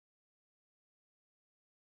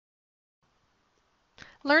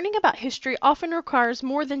Learning about history often requires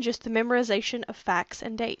more than just the memorization of facts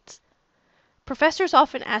and dates. Professors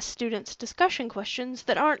often ask students discussion questions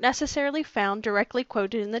that aren't necessarily found directly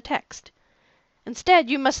quoted in the text. Instead,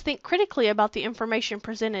 you must think critically about the information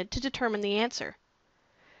presented to determine the answer.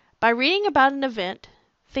 By reading about an event,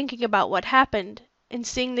 thinking about what happened, and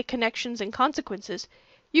seeing the connections and consequences,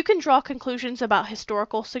 you can draw conclusions about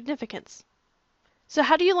historical significance. So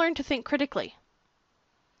how do you learn to think critically?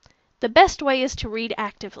 The best way is to read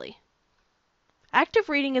actively. Active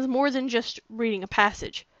reading is more than just reading a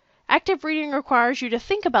passage. Active reading requires you to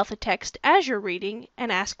think about the text as you're reading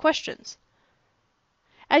and ask questions.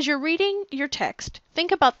 As you're reading your text,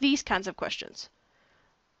 think about these kinds of questions.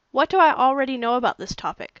 What do I already know about this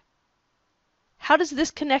topic? How does this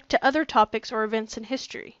connect to other topics or events in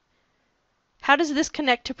history? How does this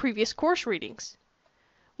connect to previous course readings?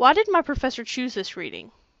 Why did my professor choose this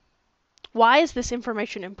reading? Why is this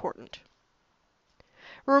information important?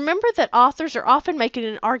 Remember that authors are often making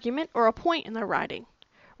an argument or a point in their writing.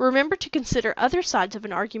 Remember to consider other sides of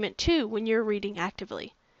an argument too when you're reading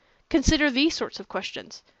actively. Consider these sorts of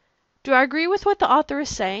questions. Do I agree with what the author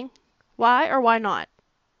is saying? Why or why not?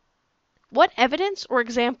 What evidence or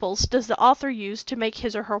examples does the author use to make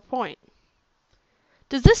his or her point?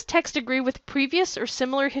 Does this text agree with previous or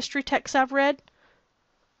similar history texts I've read?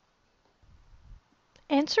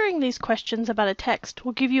 Answering these questions about a text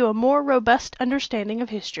will give you a more robust understanding of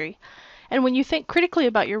history, and when you think critically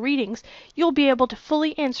about your readings, you'll be able to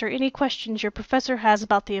fully answer any questions your professor has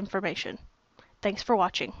about the information. Thanks for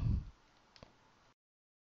watching.